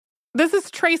This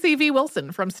is Tracy V.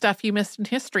 Wilson from Stuff You Missed in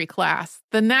History class.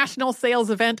 The national sales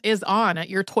event is on at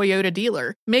your Toyota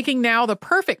dealer, making now the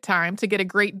perfect time to get a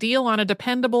great deal on a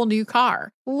dependable new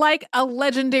car. Like a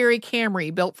legendary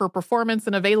Camry built for performance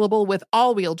and available with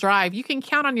all-wheel drive, you can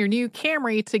count on your new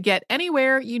Camry to get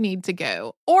anywhere you need to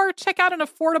go. Or check out an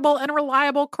affordable and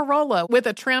reliable Corolla with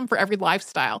a trim for every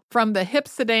lifestyle. From the hip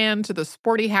sedan to the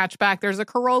sporty hatchback, there's a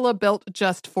Corolla built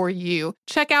just for you.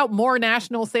 Check out more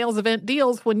national sales event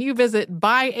deals when you visit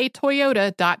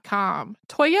buyatoyota.com.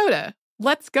 Toyota,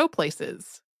 let's go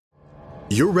places.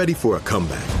 You're ready for a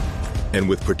comeback. And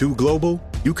with Purdue Global,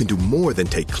 you can do more than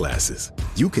take classes.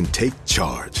 You can take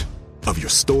charge of your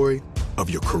story, of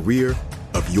your career,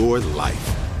 of your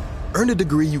life. Earn a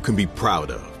degree you can be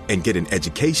proud of and get an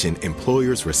education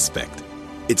employers respect.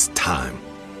 It's time,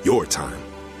 your time,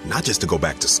 not just to go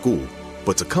back to school,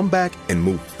 but to come back and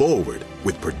move forward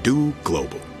with Purdue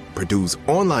Global, Purdue's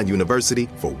online university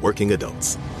for working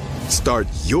adults. Start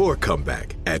your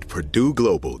comeback at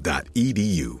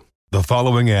purdueglobal.edu. The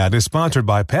following ad is sponsored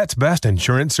by Pets Best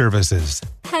Insurance Services.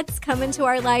 Pets come into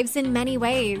our lives in many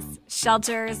ways.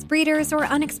 Shelters, breeders, or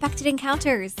unexpected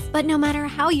encounters. But no matter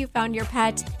how you found your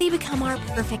pet, they become our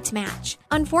perfect match.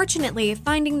 Unfortunately,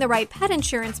 finding the right pet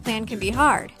insurance plan can be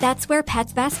hard. That's where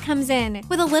Pets Best comes in.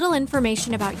 With a little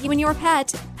information about you and your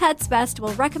pet, Pets Best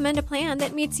will recommend a plan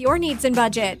that meets your needs and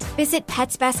budget. Visit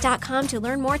PetsBest.com to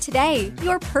learn more today.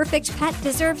 Your perfect pet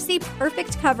deserves the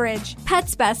perfect coverage.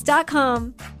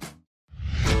 PetsBest.com.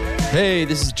 Hey,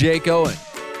 this is Jake Owen,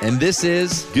 and this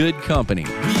is Good Company.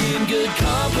 We in good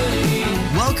company.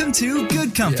 Welcome to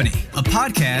Good Company, a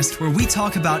podcast where we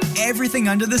talk about everything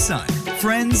under the sun.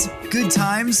 Friends, good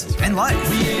times, and life.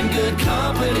 We in good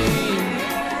company.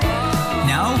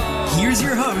 Now, here's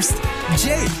your host,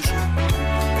 Jake.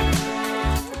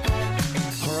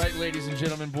 All right, ladies and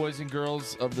gentlemen, boys and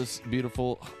girls of this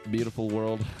beautiful, beautiful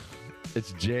world.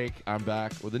 It's Jake. I'm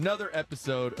back with another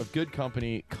episode of Good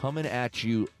Company, coming at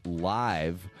you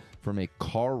live from a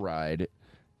car ride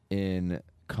in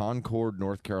Concord,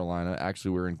 North Carolina.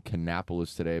 Actually, we're in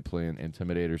Kannapolis today playing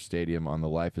Intimidator Stadium on the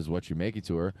Life is What You Make It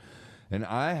tour. And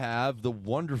I have the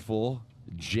wonderful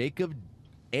Jacob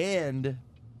and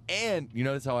you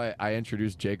notice how I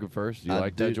introduced Jacob first? You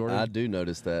like that, Jordan? I do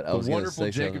notice that. The wonderful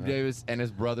Jacob Davis and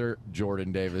his brother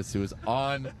Jordan Davis, who was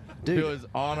on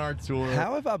our tour.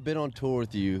 How have I been on tour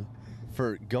with you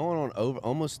for going on over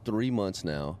almost 3 months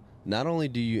now? Not only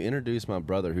do you introduce my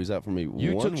brother, who's out for me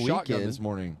you one took weekend. Shotgun this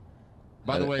morning.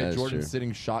 By the way, Jordan's true.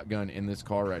 sitting shotgun in this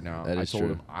car right now. That I is told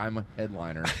true. him I'm a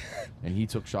headliner, and he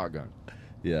took shotgun.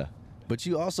 Yeah. But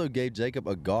you also gave Jacob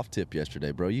a golf tip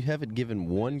yesterday, bro. You haven't given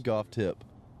one golf tip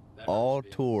all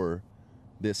tour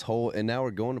this whole, and now we're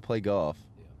going to play golf.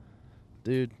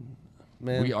 Dude,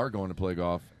 man. We are going to play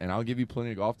golf, and I'll give you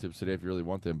plenty of golf tips today if you really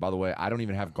want them. By the way, I don't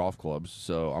even have golf clubs,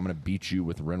 so I'm going to beat you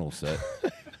with rental set.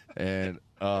 And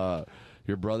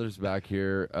your brother's back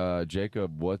here.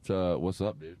 Jacob, what's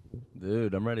up, dude?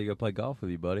 Dude, I'm ready to go play golf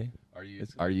with you, buddy. Are you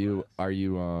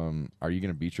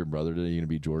gonna beat your brother today? Are you gonna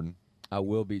beat Jordan? I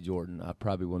will beat Jordan. I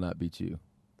probably will not beat you.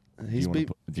 He's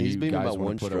beat me by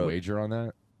one put stroke. a wager on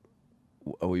that?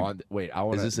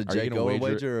 Is this a Jake Owen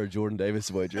wager or a Jordan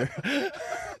Davis wager? Two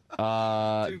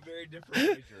very different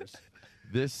wagers.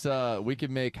 This we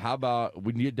can make. How about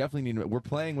we definitely need. We're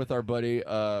playing with our buddy,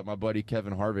 my buddy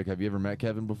Kevin Harvick. Have you ever met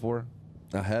Kevin before?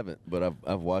 I haven't, but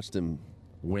I've watched him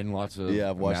win lots of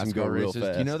I've watched him go NASCAR real races.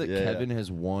 fast. Do you know that Yeah. Kevin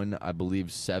has won, I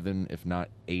believe, 7, if not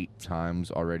 8 times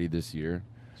already this year,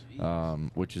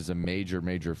 which is a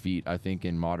major feat. I think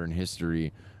in modern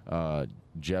history,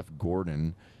 Jeff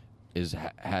Gordon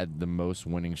had the most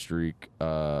winning streak,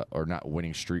 or not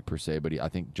winning streak per se, but I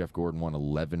think Jeff Gordon won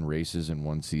 11 races in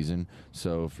one season.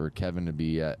 So for Kevin to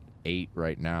be at 8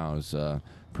 right now is a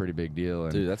pretty big deal.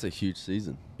 And Dude, that's a huge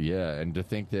season. yeah, and to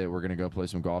think that we're going to go play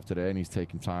some golf today, and he's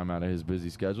taking time out of his busy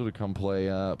schedule to come play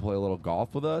a little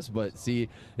golf with us. But see,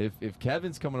 if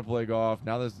Kevin's coming to play golf,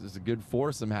 now there's a good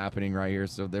foursome happening right here,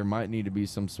 so there might need to be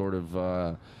some sort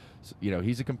of,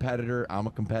 he's a competitor, I'm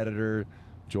a competitor.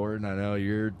 Jordan, I know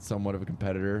you're somewhat of a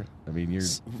competitor. I mean,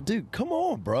 Dude, come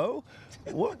on, bro.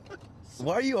 What?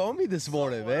 Why are you on me this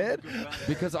morning, man?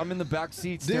 Because I'm in the back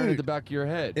seat staring at the back of your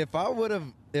head. If I would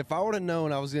have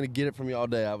known I was gonna get it from you all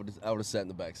day, I would have sat in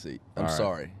the back seat. I'm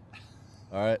sorry.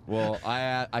 All right. Well,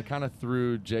 I kind of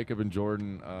threw Jacob and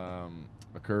Jordan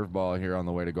a curveball here on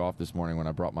the way to golf this morning when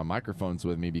I brought my microphones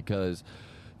with me, because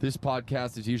this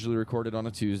podcast is usually recorded on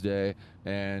a Tuesday,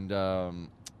 and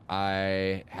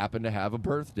I happen to have a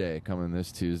birthday coming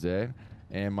this Tuesday.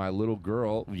 And my little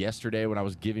girl, yesterday when I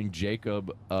was giving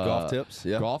Jacob golf tips,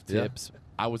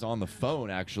 I was on the phone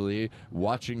actually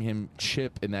watching him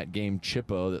chip in that game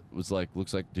Chippo that was like,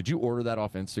 looks like, did you order that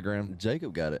off Instagram?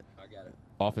 Jacob got it. I got it.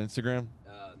 Off Instagram?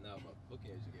 No, my book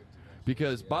agent gave it to me.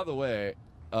 Because, by the way,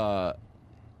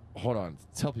 hold on,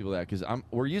 tell people that because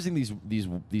we're using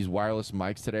these wireless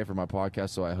mics today for my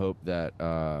podcast, so I hope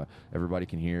that everybody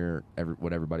can hear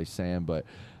what everybody's saying. But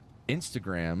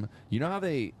Instagram, you know how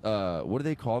they what do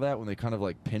they call that when they kind of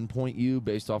like pinpoint you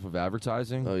based off of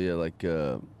advertising? Oh yeah, like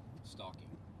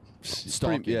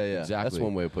stalking. Yeah, exactly. That's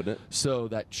one way of putting it. So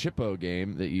that Chippo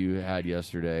game that you had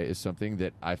yesterday is something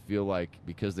that I feel like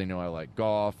because they know I like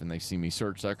golf and they see me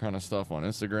search that kind of stuff on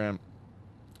Instagram,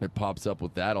 it pops up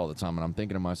with that all the time, and I'm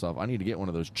thinking to myself, I need to get one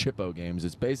of those Chippo games.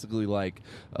 It's basically like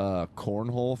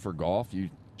cornhole for golf.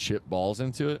 You chip balls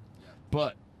into it.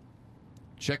 But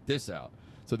check this out.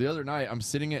 So the other night, I'm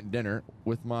sitting at dinner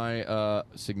with my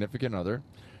significant other,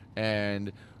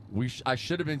 and I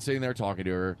should have been sitting there talking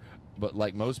to her, but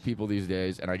like most people these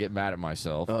days, and I get mad at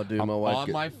myself. Oh, dude, I'm my wife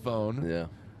on my phone. Yeah.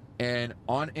 And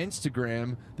on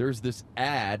Instagram, there's this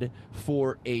ad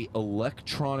for a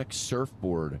electronic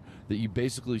surfboard that you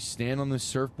basically stand on this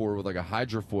surfboard with like a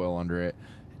hydrofoil under it,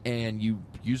 and you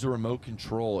use a remote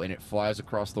control, and it flies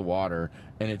across the water,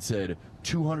 and it said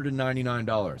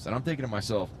 $299. And I'm thinking to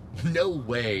myself, no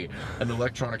way an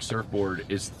electronic surfboard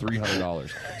is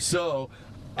 $300. So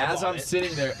as I'm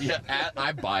sitting there,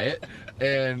 I buy it,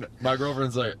 and my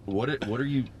girlfriend's like, what did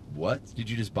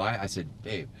you just buy? I said,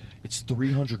 babe, it's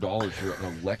 $300 for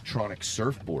an electronic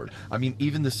surfboard. I mean,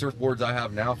 even the surfboards I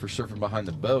have now for surfing behind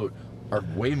the boat are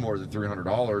way more than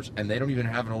 $300, and they don't even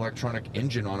have an electronic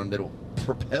engine on them that'll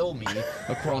propel me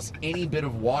across any bit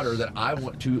of water that I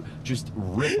want to just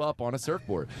rip up on a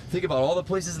surfboard. Think about all the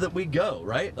places that we go,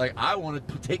 right? Like, I want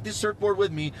to take this surfboard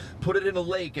with me, put it in a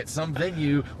lake at some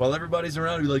venue while everybody's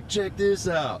around, be like, check this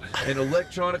out, and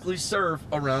electronically surf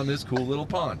around this cool little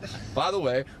pond. By the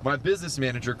way, my business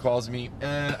manager calls me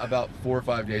about 4 or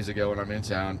 5 days ago when I'm in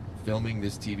town filming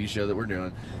this TV show that we're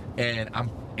doing, and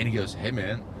he goes, hey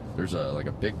man, there's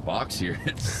a big box here.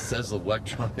 It says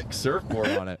electronic surfboard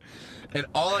on it. And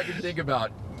all I can think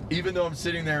about, even though I'm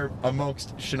sitting there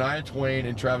amongst Shania Twain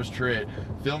and Travis Tritt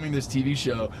filming this TV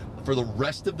show, for the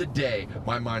rest of the day,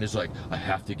 my mind is like, I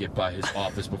have to get by his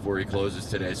office before he closes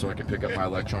today so I can pick up my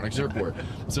electronic surfboard.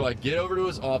 So I get over to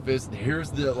his office.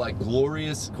 Here's the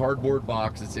glorious cardboard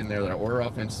box that's in there that I order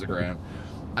off Instagram.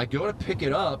 I go to pick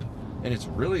it up, and it's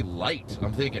really light.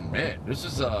 I'm thinking, man, this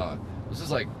is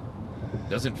like,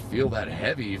 doesn't feel that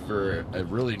heavy for a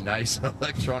really nice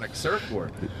electronic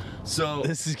surfboard. So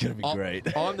this is gonna be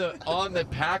great. On the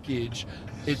package,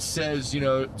 it says,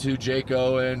 to Jake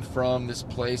Owen from this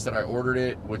place that I ordered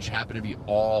it, which happened to be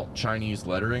all Chinese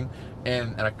lettering,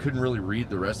 and I couldn't really read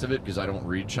the rest of it because I don't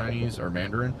read Chinese or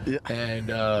Mandarin. Yeah. And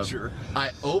sure.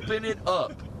 I open it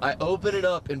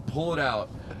up and pull it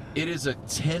out. It is a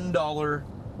 $10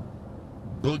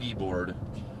 boogie board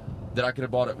that I could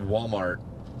have bought at Walmart.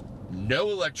 No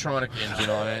electronic engine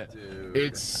on it. Dude.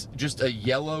 It's just a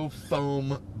yellow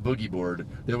foam boogie board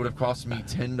that would have cost me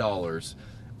 $10,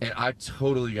 and I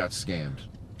totally got scammed.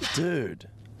 Dude,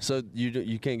 so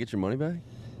you can't get your money back?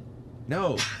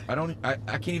 No, I don't.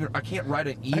 I can't write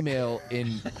an email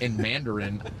in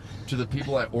Mandarin to the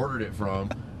people I ordered it from,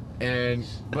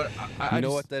 but I you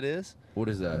know what that is? What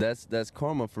is that? That's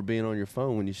karma for being on your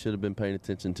phone when you should have been paying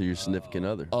attention to your significant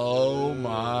other. Oh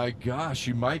my gosh,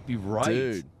 you might be right,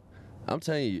 dude. I'm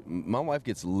telling you, my wife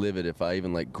gets livid if I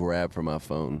even grab for my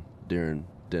phone during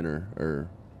dinner or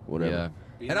whatever.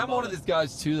 Yeah. And I'm one of these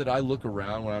guys too that I look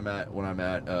around when I'm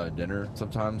at dinner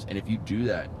sometimes, and if you do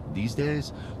that these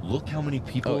days, look how many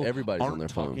people everybody's aren't on their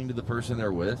talking phone to the person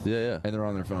they're with. Yeah. And they're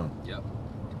on their phone. Yep.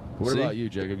 What about you,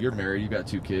 Jacob? You're married. You got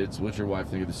 2 kids. What's your wife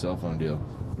think of the cell phone deal?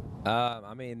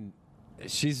 I mean,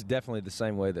 she's definitely the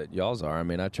same way that y'all's are. I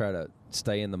mean, I try to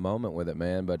stay in the moment with it,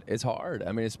 man, but it's hard.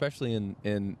 I mean, especially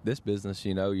in this business,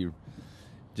 you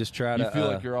just try to. You feel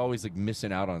like you're always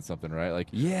missing out on something, right? Like,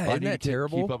 yeah, I isn't need that to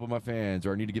terrible? Keep up with my fans,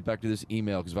 or I need to get back to this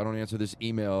email because if I don't answer this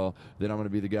email, then I'm going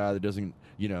to be the guy that doesn't,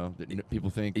 that people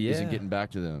think isn't getting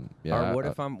back to them. Yeah. Or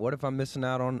what if I'm missing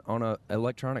out on a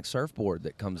electronic surfboard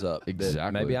that comes up?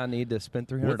 Exactly. Maybe I need to spend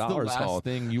 $300 What's the last on.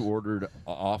 thing you ordered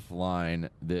offline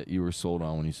that you were sold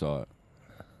on when you saw it?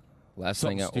 Last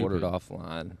Something thing I stupid. ordered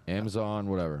offline. Amazon,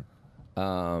 whatever.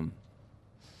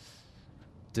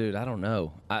 Dude, I don't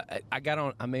know. I got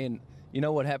on. I mean, you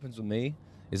know what happens with me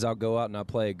is I'll go out and I'll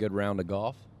play a good round of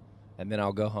golf, and then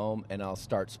I'll go home and I'll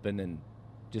start spending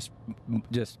just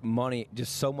money,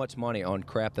 just so much money on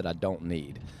crap that I don't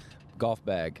need. Golf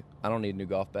bag. I don't need a new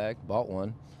golf bag. Bought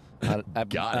one. Got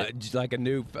it. Like a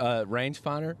new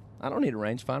rangefinder. I don't need a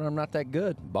rangefinder. I'm not that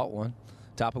good. Bought one.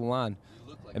 top of the line.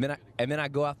 And then I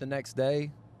go out the next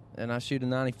day and I shoot a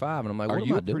 95, and I'm like, what Are am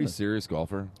you I a doing? pretty serious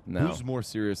golfer? No. Who's more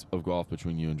serious of golf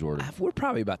between you and Jordan? We're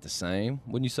probably about the same.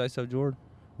 Wouldn't you say so, Jordan?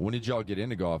 When did y'all get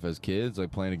into golf? As kids,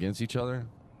 like playing against each other?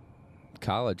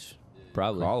 College,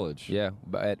 probably. College? Yeah,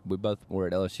 but we both were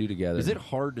at LSU together. Is it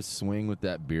hard to swing with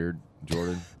that beard,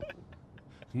 Jordan?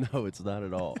 No, it's not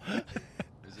at all.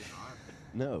 Is it not?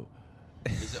 No.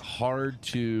 Is it hard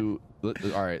to...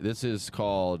 All right, this is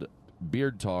called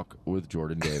Beard Talk with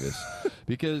Jordan Davis.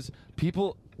 Because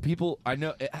people, I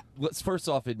know... Let's first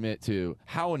off admit, too,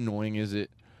 how annoying is it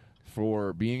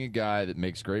for being a guy that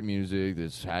makes great music,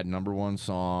 that's had #1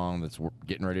 song, that's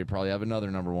getting ready to probably have another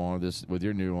 #1 with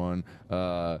your new one.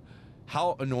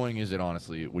 How annoying is it,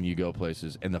 honestly, when you go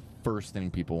places and the first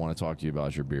thing people want to talk to you about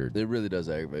is your beard? It really does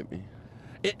aggravate me.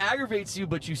 It aggravates you,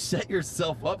 but you set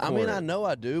yourself up for I mean, it. I know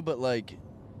I do, but like,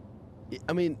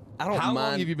 I mean, I don't How mind.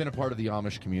 long have you been a part of the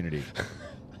Amish community?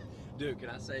 Dude, can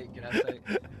I say?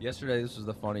 Yesterday, this was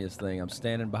the funniest thing. I'm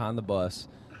standing behind the bus.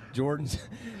 Jordan's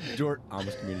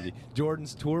community.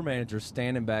 Jordan's tour manager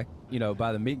standing back,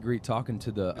 by the meet and greet, talking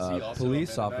to the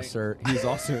police officer. He's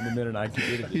also in the Mennonite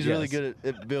community. He's really good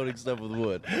at building stuff with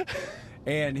wood.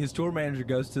 And his tour manager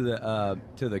goes to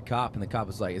the cop, and the cop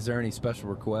was like, "Is there any special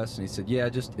requests?" And he said, "Yeah,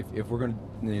 just if we're going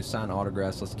to sign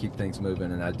autographs, let's keep things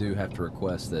moving. And I do have to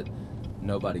request that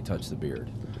nobody touch the beard."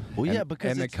 Well, and, yeah,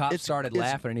 because the cop started it's-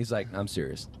 laughing, and he's like, "I'm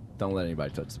serious. Don't let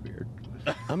anybody touch the beard."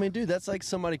 I mean, dude, that's like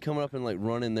somebody coming up and like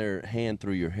running their hand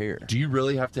through your hair. Do you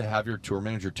really have to have your tour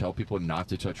manager tell people not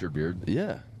to touch your beard?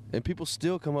 Yeah. And people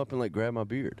still come up and like grab my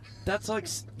beard. That's like,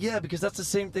 yeah, because that's the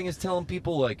same thing as telling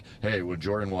people like, hey, when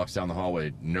Jordan walks down the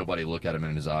hallway, nobody look at him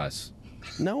in his eyes.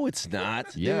 No, it's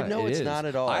not. Yeah, Dude, no, it's not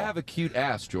at all. I have a cute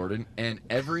ass, Jordan, and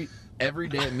every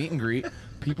day at meet and greet,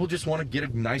 people just want to get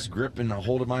a nice grip and a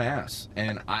hold of my ass.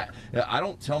 And I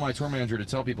don't tell my tour manager to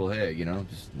tell people, hey,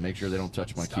 just make sure they don't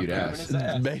touch my cute ass.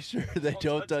 Make sure they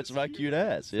don't touch my cute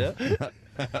ass, yeah?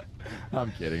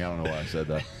 I'm kidding. I don't know why I said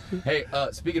that. Hey,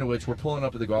 speaking of which, we're pulling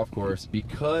up at the golf course.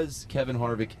 Because Kevin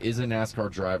Harvick is a NASCAR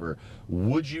driver,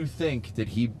 would you think that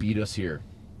he beat us here?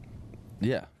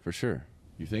 Yeah, for sure.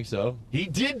 You think so? He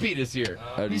did beat us here.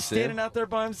 He's standing out there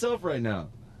by himself right now.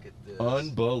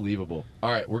 Unbelievable.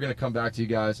 All right, we're going to come back to you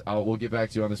guys. We'll get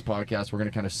back to you on this podcast. We're going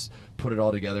to kind of put it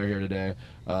all together here today.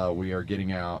 We are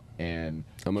getting out, and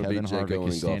Kevin Harvick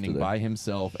is standing by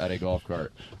himself at a golf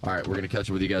cart. All right, we're going to catch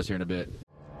up with you guys here in a bit.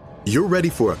 You're ready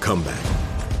for a comeback.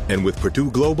 And with Purdue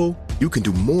Global, you can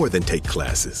do more than take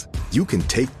classes. You can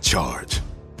take charge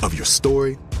of your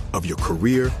story, of your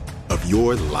career, of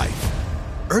your life.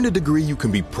 Earn a degree you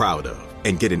can be proud of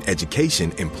and get an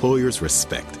education employers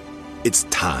respect. It's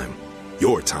time,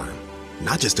 your time,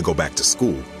 not just to go back to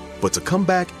school, but to come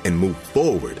back and move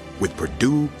forward with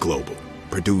Purdue Global,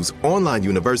 Purdue's online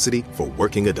university for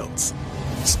working adults.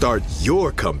 Start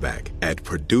your comeback at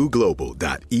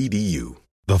purdueglobal.edu.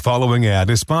 The following ad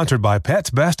is sponsored by Pets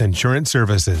Best Insurance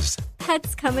Services.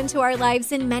 Pets come into our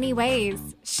lives in many ways.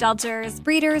 Shelters,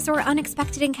 breeders, or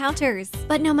unexpected encounters.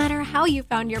 But no matter how you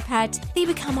found your pet, they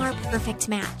become our perfect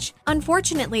match.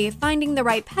 Unfortunately, finding the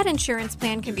right pet insurance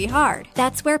plan can be hard.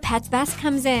 That's where Pets Best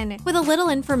comes in. With a little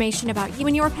information about you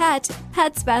and your pet,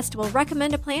 Pets Best will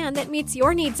recommend a plan that meets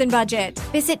your needs and budget.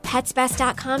 Visit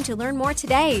PetsBest.com to learn more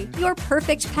today. Your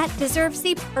perfect pet deserves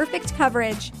the perfect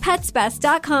coverage.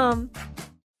 PetsBest.com.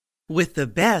 With the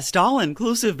best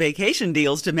all-inclusive vacation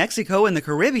deals to Mexico and the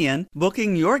Caribbean,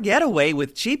 booking your getaway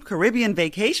with Cheap Caribbean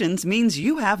Vacations means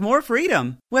you have more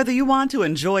freedom. Whether you want to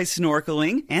enjoy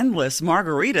snorkeling, endless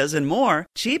margaritas, and more,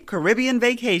 Cheap Caribbean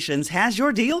Vacations has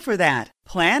your deal for that.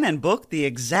 Plan and book the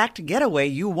exact getaway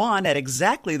you want at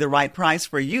exactly the right price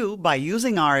for you by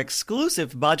using our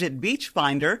exclusive budget beach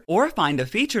finder, or find a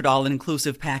featured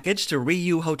all-inclusive package to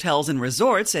Riu Hotels and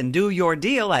Resorts and do your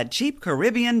deal at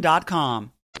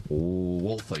cheapcaribbean.com.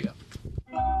 We'll tell you.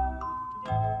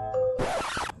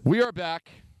 We are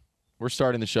back. We're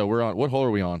starting the show. We're on. What hole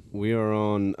are we on? We are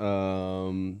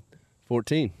on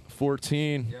 14.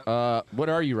 14. Yep. What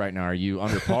are you right now? Are you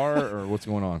under par or what's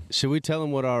going on? Should we tell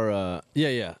them what our?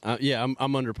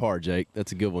 I'm under par, Jake.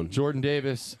 That's a good one. Jordan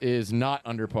Davis is not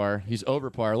under par. He's over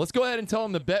par. Let's go ahead and tell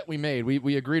him the bet we made.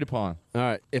 We agreed upon. All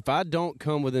right. If I don't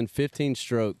come within 15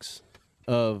 strokes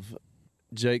of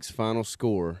Jake's final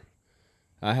score,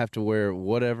 I have to wear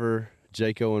whatever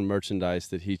Jake Owen merchandise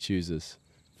that he chooses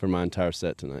for my entire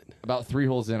set tonight. About 3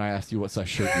 holes in, I asked you what size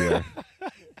shirt you wear.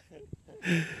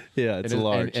 Yeah, it's a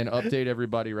large. And update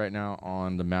everybody right now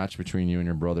on the match between you and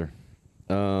your brother.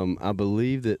 I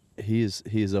believe that he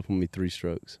is up on me 3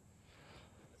 strokes.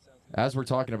 As we're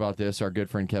talking about this, our good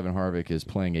friend Kevin Harvick is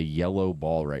playing a yellow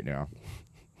ball right now.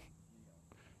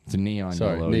 It's a neon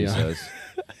yellow, he says.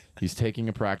 He's taking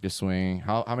a practice swing.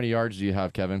 How many yards do you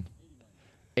have, Kevin?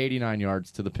 89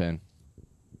 yards to the pin.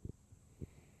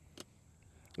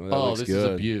 Well, this is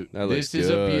a beaut. This is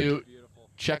a beaut.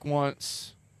 Check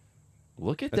once.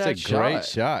 Look at that shot. Great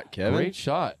shot, Kevin. Great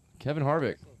shot. Kevin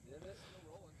Harvick.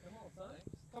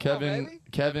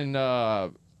 Kevin,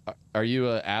 are you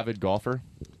an avid golfer?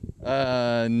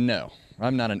 No.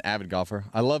 I'm not an avid golfer.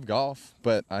 I love golf,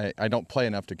 but I don't play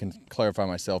enough to clarify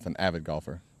myself an avid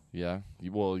golfer. Yeah.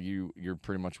 You're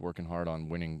pretty much working hard on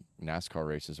winning NASCAR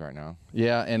races right now.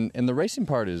 Yeah, and the racing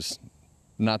part is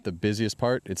not the busiest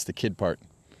part. It's the kid part.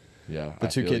 Yeah. The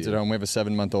two kids at home. We have a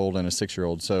 7-month-old and a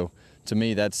 6-year-old. So to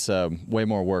me, that's way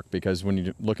more work because when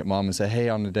you look at mom and say, hey,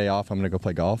 on the day off, I'm going to go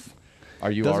play golf.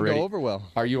 Doesn't go over well.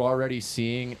 Are you already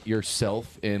seeing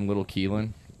yourself in little Keelan?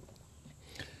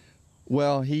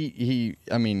 Well, he's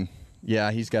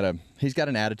got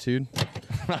an attitude.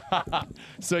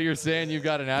 So you're saying you've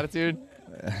got an attitude?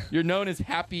 You're known as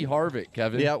Happy Harvick,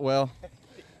 Kevin. Yeah, well,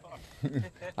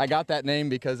 I got that name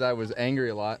because I was angry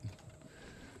a lot,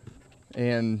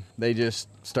 and they just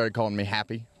started calling me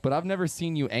Happy. But I've never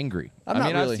seen you angry.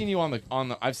 I've seen you on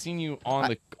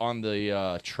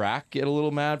the track get a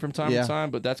little mad from time to time,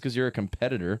 but that's because you're a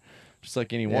competitor, just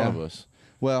like any one of us.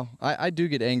 Well, I do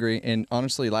get angry, and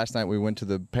honestly, last night we went to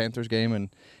the Panthers game,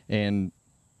 and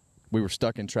we were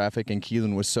stuck in traffic, and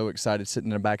Keelan was so excited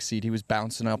sitting in the back seat. He was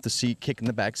bouncing off the seat, kicking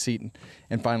the back seat,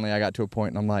 and finally I got to a point,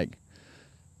 and I'm like,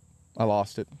 I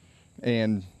lost it.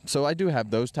 And so I do have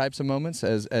those types of moments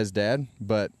as dad,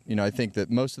 but I think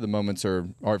that most of the moments are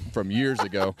from years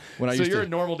ago when I so used you're to. a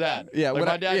normal dad. Yeah, like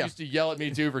my dad used to yell at me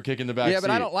too for kicking the back seat. Yeah,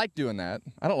 but I don't like doing that.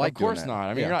 I don't like doing that. Of course not.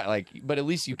 I mean, you're not like, but at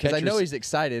least you catch. I know he's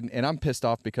excited, and I'm pissed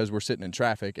off because we're sitting in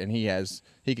traffic, and he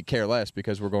could care less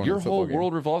because we're going to the football game. Your whole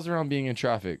world revolves around being in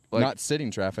traffic, not sitting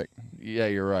traffic. Yeah,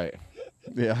 you're right.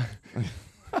 Yeah.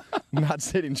 Not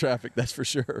sitting traffic, that's for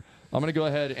sure. I'm going to go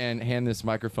ahead and hand this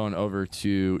microphone over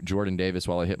to Jordan Davis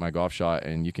while I hit my golf shot,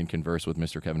 and you can converse with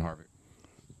Mr. Kevin Harvick.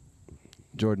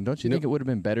 Jordan, don't you think it would have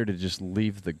been better to just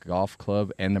leave the golf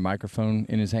club and the microphone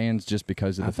in his hands just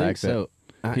because of the fact that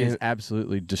he has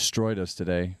absolutely destroyed us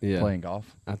today playing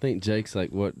golf? I think Jake's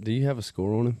like, what? Do you have a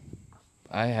score on him?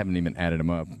 I haven't even added him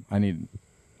up. I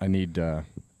need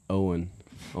Owen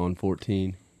on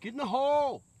 14. Get in the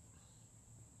hole.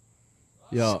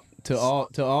 Yo, to all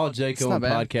Jake Owen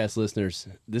podcast listeners,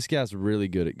 this guy's really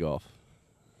good at golf.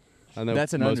 I know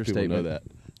that's an most understatement. people know that.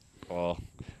 Well,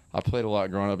 I played a lot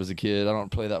growing up as a kid. I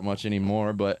don't play that much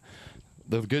anymore, but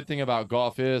the good thing about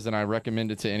golf is, and I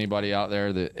recommend it to anybody out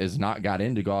there that has not got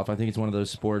into golf, I think it's one of those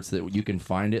sports that you can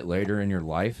find it later in your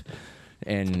life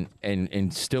and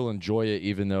still enjoy it,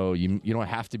 even though you don't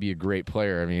have to be a great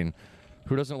player. I mean,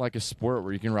 who doesn't like a sport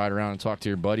where you can ride around and talk to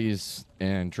your buddies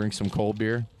and drink some cold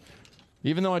beer?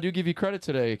 Even though I do give you credit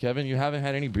today, Kevin, you haven't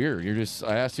had any beer.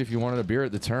 I asked you if you wanted a beer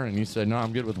at the turn, and you said, no,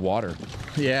 I'm good with water.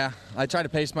 Yeah, I try to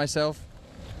pace myself,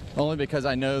 only because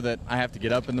I know that I have to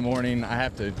get up in the morning.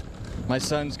 My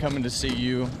son's coming to see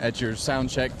you at your sound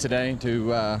check today.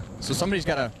 So somebody's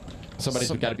got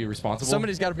to be responsible.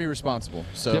 Somebody's got to be responsible.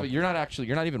 So yeah, but you're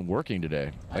not even working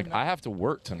today. Like, I have to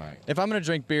work tonight. If I'm going to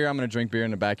drink beer, I'm going to drink beer in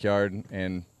the backyard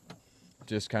and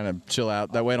just kind of chill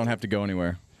out. That way I don't have to go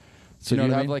anywhere. So do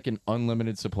you have like an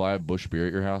unlimited supply of Busch beer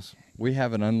at your house? We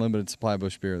have an unlimited supply of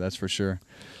Busch beer, that's for sure.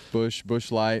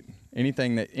 Busch Light,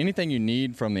 anything you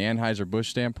need from the Anheuser-Busch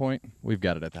standpoint, we've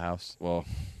got it at the house. Well,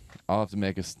 I'll have to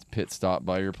make a pit stop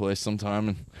by your place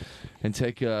sometime and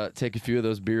take a few of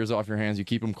those beers off your hands. You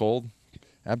keep them cold?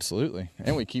 Absolutely.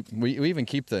 And we even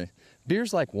keep the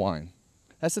beer's like wine.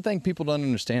 That's the thing people don't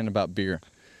understand about beer.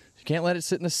 You can't let it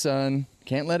sit in the sun,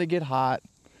 can't let it get hot.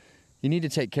 You need to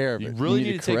take care of it. You really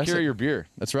need to take care of your beer.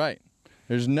 That's right.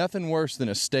 There's nothing worse than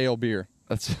a stale beer.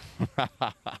 That's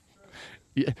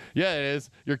yeah, it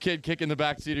is. Your kid kicking the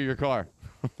back seat of your car.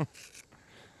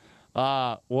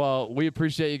 Well, we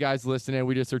appreciate you guys listening.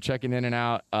 We just are checking in and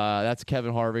out. That's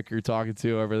Kevin Harvick you're talking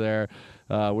to over there.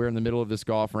 We're in the middle of this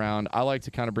golf round. I like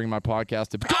to kind of bring my podcast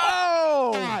to...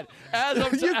 Oh! God.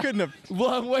 You couldn't have...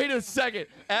 Well, wait a second.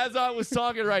 As I was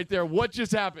talking right there, what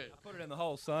just happened? I put it in the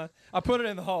hole, son. I put it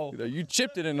in the hole. You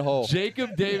chipped it in the hole.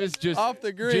 Jacob Davis just off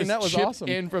the green. That was chipped awesome.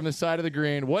 In from the side of the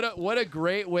green. What a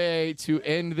great way to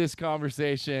end this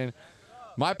conversation.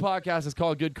 My podcast is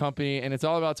called Good Company, and it's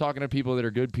all about talking to people that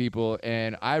are good people,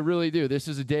 and I really do. This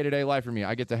is a day-to-day life for me.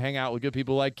 I get to hang out with good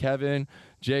people like Kevin,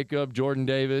 Jacob, Jordan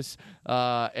Davis,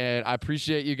 and I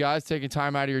appreciate you guys taking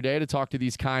time out of your day to talk to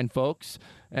these kind folks.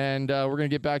 And we're going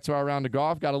to get back to our round of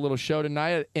golf. Got a little show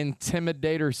tonight at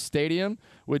Intimidator Stadium,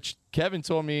 which Kevin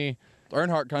told me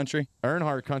Earnhardt country.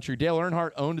 Earnhardt country. Dale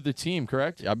Earnhardt owned the team,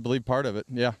 correct? I believe part of it,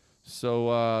 yeah. So,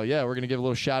 we're going to give a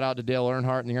little shout-out to Dale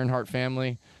Earnhardt and the Earnhardt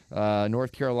family.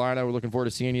 North Carolina, we're looking forward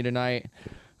to seeing you tonight.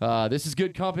 This is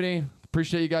Good Company.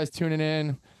 Appreciate you guys tuning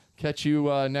in. Catch you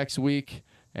next week.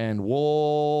 And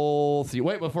we'll see.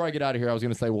 Wait, before I get out of here, I was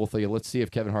going to say we'll see. Let's see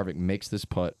if Kevin Harvick makes this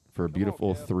putt for a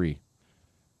beautiful 3.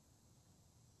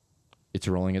 It's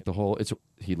rolling at the hole.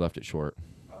 He left it short.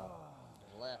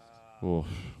 Left. Oh,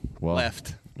 well,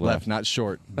 Left, not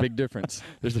short. Big difference.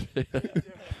 All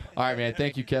right, man.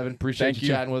 Thank you, Kevin. Appreciate you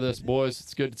chatting with us. Boys,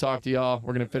 it's good to talk to y'all.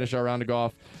 We're going to finish our round of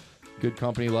golf. Good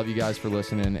Company. Love you guys for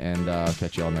listening, and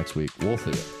catch y'all next week. We'll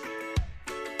see you.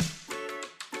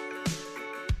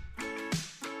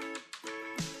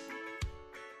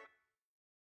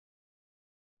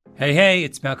 Hey,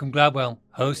 it's Malcolm Gladwell,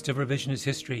 host of Revisionist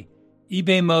History.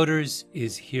 eBay Motors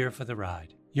is here for the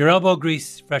ride. Your elbow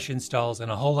grease, fresh installs,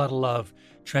 and a whole lot of love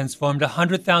transformed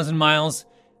 100,000 miles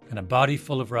and a body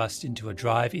full of rust into a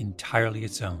drive entirely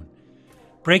its own.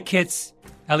 Brake kits,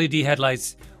 LED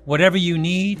headlights, whatever you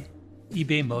need,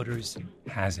 eBay Motors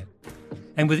has it.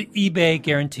 And with eBay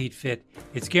Guaranteed Fit,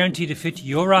 it's guaranteed to fit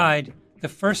your ride the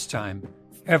first time,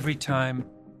 every time,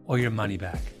 or your money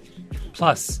back.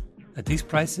 Plus, at these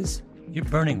prices, you're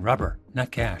burning rubber,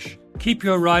 not cash. Keep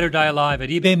your ride or die alive at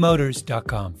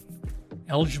ebaymotors.com.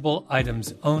 Eligible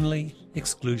items only.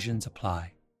 Exclusions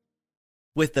apply.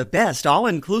 With the best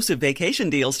all-inclusive vacation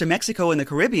deals to Mexico and the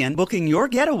Caribbean, booking your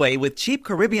getaway with Cheap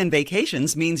Caribbean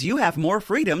Vacations means you have more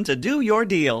freedom to do your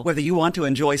deal. Whether you want to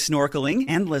enjoy snorkeling,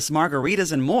 endless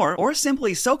margaritas and more, or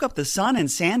simply soak up the sun and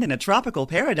sand in a tropical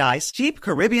paradise, Cheap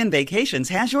Caribbean Vacations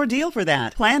has your deal for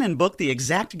that. Plan and book the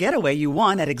exact getaway you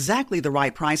want at exactly the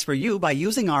right price for you by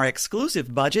using our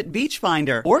exclusive budget Beach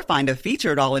Finder. Or find a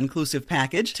featured all-inclusive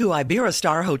package to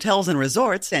Iberostar Hotels and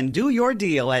Resorts and do your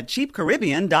deal at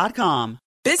cheapcaribbean.com.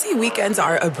 Busy weekends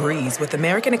are a breeze with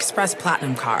American Express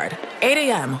Platinum Card. 8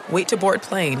 a.m., wait to board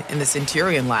plane in the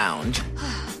Centurion Lounge.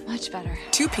 Much better.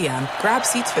 2 p.m., grab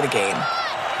seats for the game.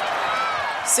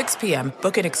 6 p.m.,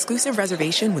 book an exclusive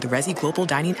reservation with Resi Global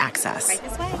Dining Access. Right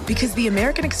this way. Because the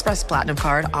American Express Platinum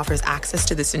Card offers access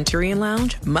to the Centurion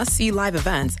Lounge, must-see live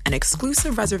events, and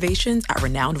exclusive reservations at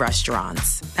renowned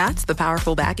restaurants. That's the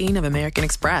powerful backing of American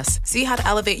Express. See how to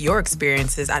elevate your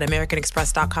experiences at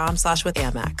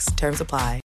americanexpress.com/withAmex. Terms apply.